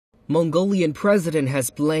Mongolian President has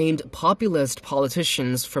blamed populist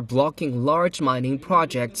politicians for blocking large mining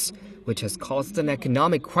projects, which has caused an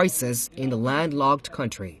economic crisis in the landlocked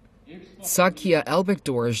country. Tsakhia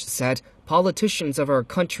Elbegdorj said politicians of our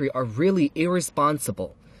country are really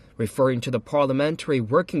irresponsible, referring to the parliamentary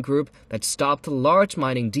working group that stopped a large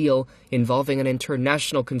mining deal involving an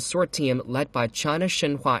international consortium led by China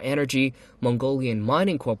Shenhua Energy, Mongolian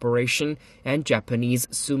Mining Corporation, and Japanese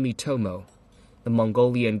Sumitomo. The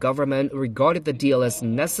Mongolian government regarded the deal as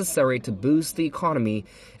necessary to boost the economy,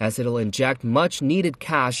 as it'll inject much-needed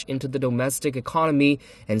cash into the domestic economy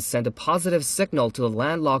and send a positive signal to the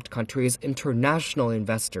landlocked country's international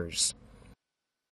investors.